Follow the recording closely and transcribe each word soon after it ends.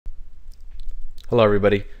Hello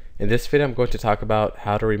everybody. In this video I'm going to talk about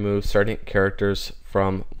how to remove certain characters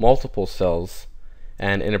from multiple cells,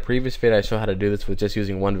 and in a previous video I showed how to do this with just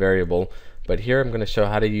using one variable, but here I'm going to show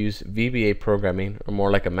how to use VBA programming, or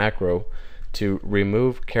more like a macro, to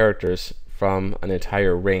remove characters from an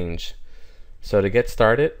entire range. So to get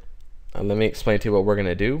started, let me explain to you what we're going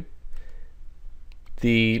to do.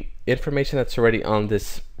 The information that's already on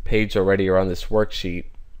this page or on this worksheet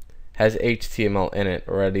has HTML in it,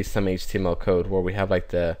 or at least some HTML code, where we have like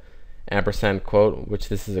the ampersand quote, which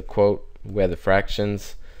this is a quote. We have the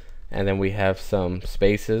fractions, and then we have some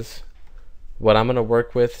spaces. What I'm going to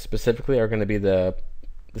work with specifically are going to be the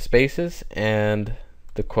spaces and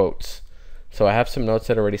the quotes. So I have some notes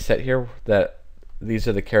that are already set here that these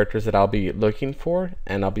are the characters that I'll be looking for,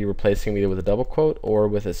 and I'll be replacing either with a double quote or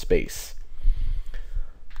with a space.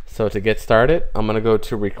 So to get started, I'm going to go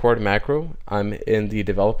to record macro. I'm in the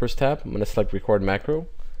developers tab. I'm going to select record macro,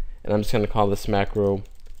 and I'm just going to call this macro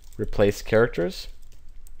replace characters,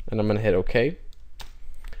 and I'm going to hit OK.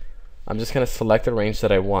 I'm just going to select the range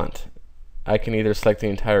that I want. I can either select the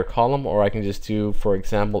entire column, or I can just do, for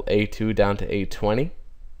example, A2 down to A20,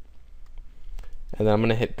 and then I'm going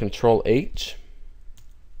to hit Control H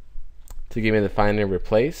to give me the find and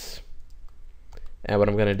replace. And what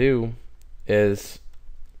I'm going to do is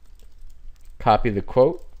copy the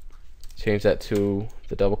quote, change that to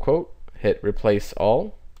the double quote, hit replace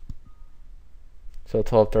all. So a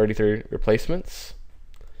total of 33 replacements.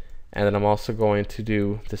 And then I'm also going to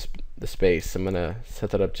do the space. I'm going to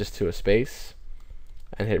set that up just to a space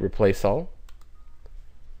and hit replace all.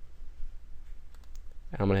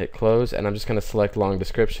 And I'm going to hit close, and I'm just going to select long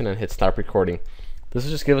description and hit stop recording. This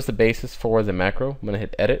will just give us the basis for the macro. I'm going to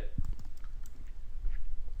hit edit.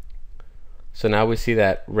 So now we see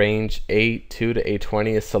that range A2 to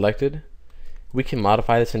A20 is selected. We can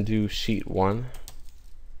modify this and do sheet 1.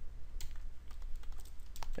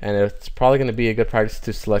 And it's probably going to be a good practice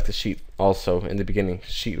to select the sheet also in the beginning.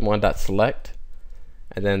 Sheet 1.select,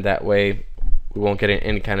 and then that way we won't get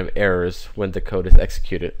any kind of errors when the code is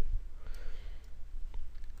executed.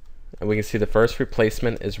 And we can see the first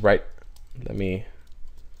replacement is right. Let me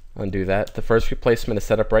undo that. The first replacement is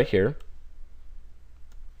set up right here.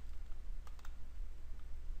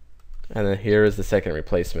 And then here is the second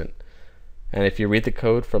replacement. And if you read the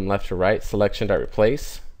code from left to right,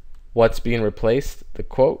 selection.replace, what's being replaced? The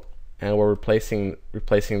quote, and we're replacing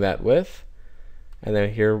that with. And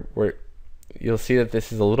then here you'll see that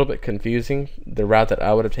this is a little bit confusing. The route that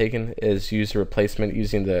I would have taken is use a replacement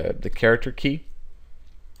using the character key.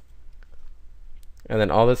 And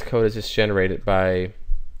then all this code is just generated by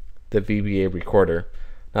the VBA recorder.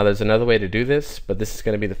 Now there's another way to do this, but this is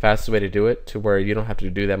going to be the fastest way to do it, to where you don't have to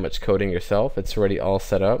do that much coding yourself. It's already all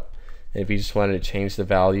set up, and if you just wanted to change the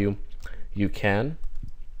value, you can.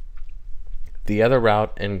 The other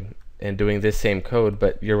route in doing this same code,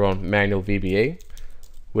 but your own manual VBA,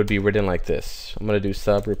 would be written like this. I'm going to do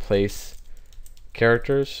sub replace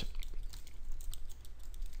characters.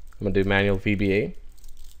 I'm going to do manual VBA.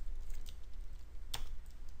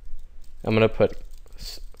 I'm going to put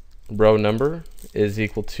row number is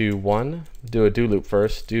equal to 1, do a do loop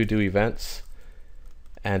first, do events,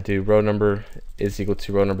 and do row number is equal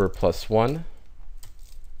to row number plus 1.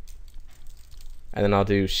 And then I'll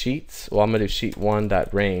do sheets. Well, I'm going to do sheet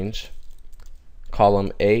 1.range,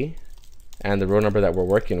 column A, and the row number that we're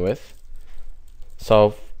working with.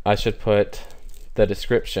 So I should put the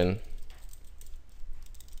description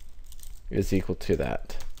is equal to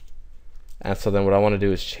that. And so then what I want to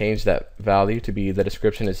do is change that value to be the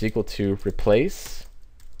description is equal to replace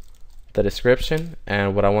the description,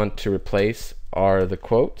 and what I want to replace are the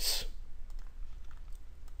quotes.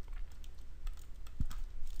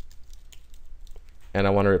 And I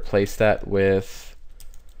want to replace that with,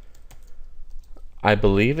 I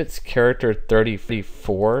believe it's character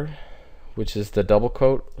 34, which is the double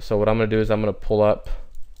quote. So what I'm going to do is I'm going to pull up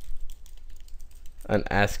an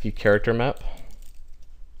ASCII character map,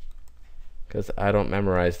 because I don't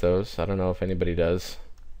memorize those. I don't know if anybody does.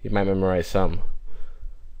 You might memorize some.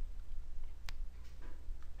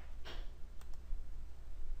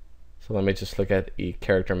 So let me just look at a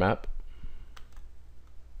character map.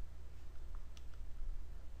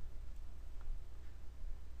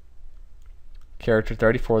 Character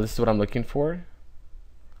 34, this is what I'm looking for,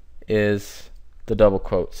 is the double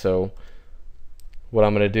quote. So what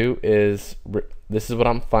I'm going to do is, this is what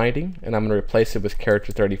I'm finding, and I'm going to replace it with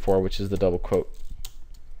character 34, which is the double quote.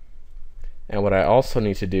 And what I also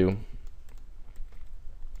need to do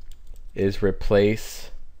is replace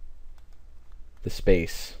the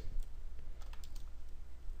space.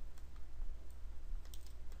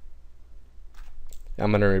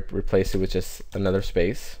 I'm going to replace it with just another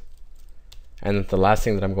space. And the last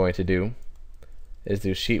thing that I'm going to do is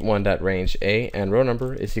do sheet1.range A, and row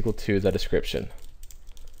number is equal to the description.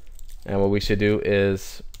 And what we should do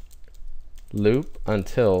is loop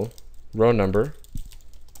until row number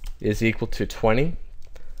is equal to 20.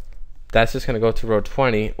 That's just going to go to row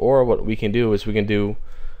 20, or what we can do is we can do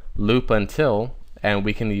loop until, and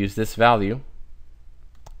we can use this value,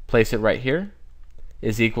 place it right here,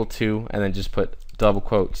 is equal to, and then just put double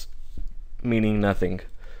quotes, meaning nothing.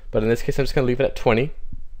 But in this case, I'm just going to leave it at 20.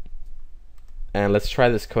 And let's try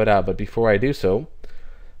this code out. But before I do so,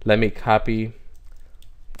 let me copy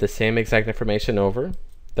the same exact information over.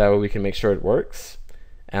 That way we can make sure it works.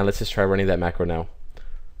 And let's just try running that macro now.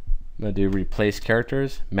 I'm going to do replace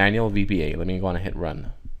characters, manual VBA. Let me go on and hit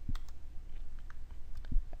run.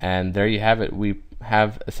 And there you have it. We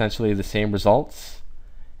have essentially the same results,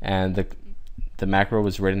 and the macro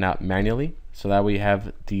was written out manually. So that we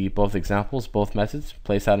have both examples, both methods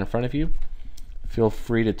placed out in front of you. Feel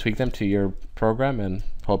free to tweak them to your program, and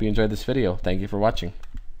hope you enjoyed this video. Thank you for watching.